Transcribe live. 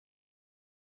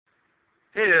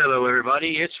Hello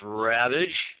everybody, it's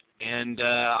Ravage, and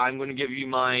I'm going to give you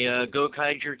my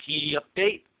Gokai Jerky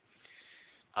update.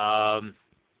 I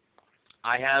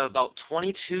have about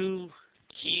 22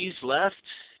 keys left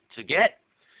to get,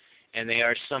 and they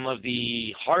are some of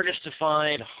the hardest to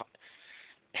find,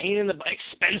 pain in the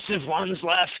expensive ones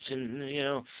left, and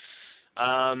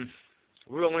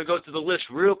we're going to go through the list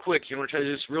real quick. I'm going to try to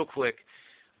do this real quick.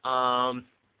 I'm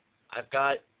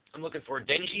looking for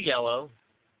Denji Yellow.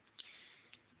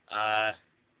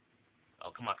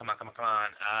 Come on.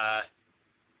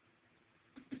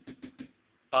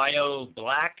 Bio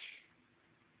Black.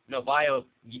 No, Bio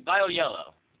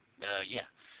Yellow. Yeah.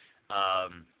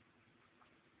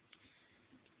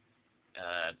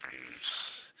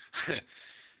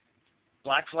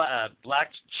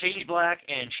 Change Black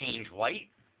and Change White.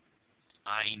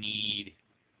 I need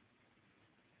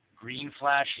Green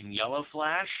Flash and Yellow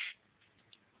Flash.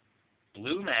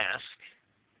 Blue Mask.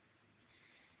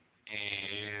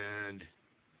 And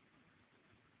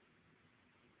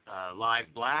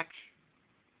Live Black,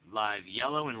 Live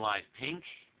Yellow, and Live Pink,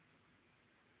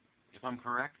 if I'm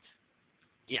correct.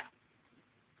 Yeah.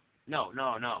 No.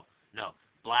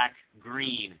 Black,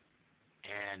 Green,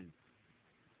 and...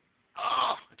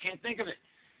 I can't think of it.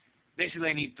 Basically,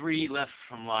 I need 3 left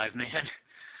from Live Man.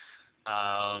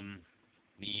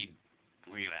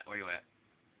 Where you at?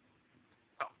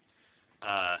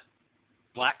 Oh.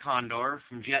 Black Condor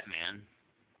from Jetman.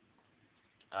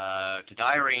 To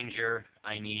Die Ranger,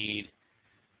 I need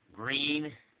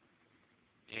green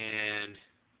and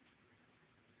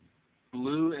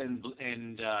blue and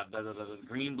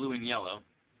green, blue, and yellow.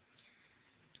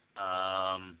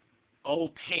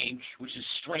 Pink, which is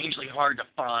strangely hard to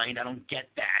find. I don't get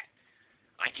that.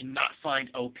 I cannot find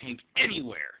Pink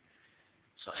anywhere.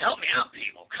 So help me out,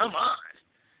 people. Come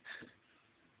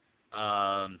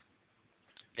on.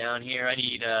 Down here, I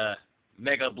need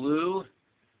Mega Blue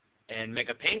and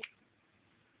Mega Pink.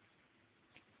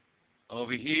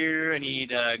 Over here, I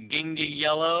need Ginga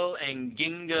Yellow and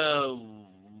Ginga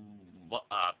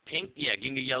Pink. Yeah,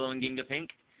 Ginga Yellow and Ginga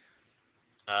Pink.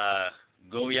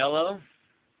 Go Yellow.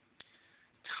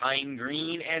 Time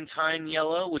Green and Time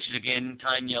Yellow, which is, again,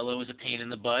 Time Yellow is a pain in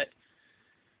the butt.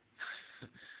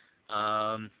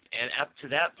 And up to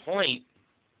that point,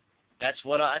 that's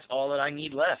all that I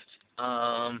need left.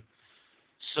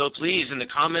 So please, in the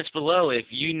comments below, if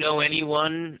you know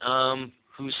anyone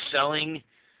who's selling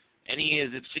any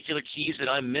of the particular keys that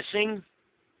I'm missing,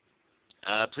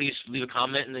 please leave a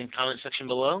comment in the comment section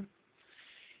below.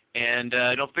 And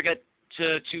don't forget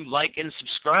to like and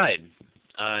subscribe,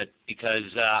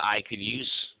 because I could use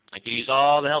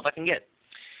all the help I can get.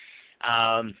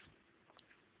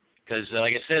 Because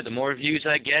like I said, the more views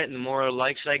I get, and the more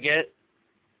likes I get,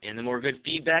 and the more good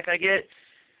feedback I get,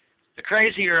 the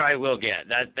crazier I will get.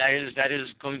 That is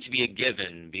going to be a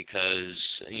given, because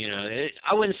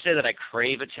I wouldn't say that I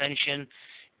crave attention.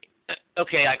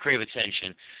 Okay, I crave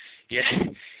attention.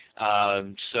 Yeah.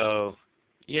 So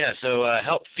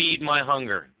help feed my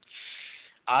hunger.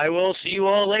 I will see you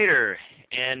all later,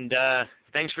 and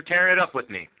thanks for tearing it up with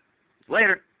me.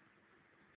 Later.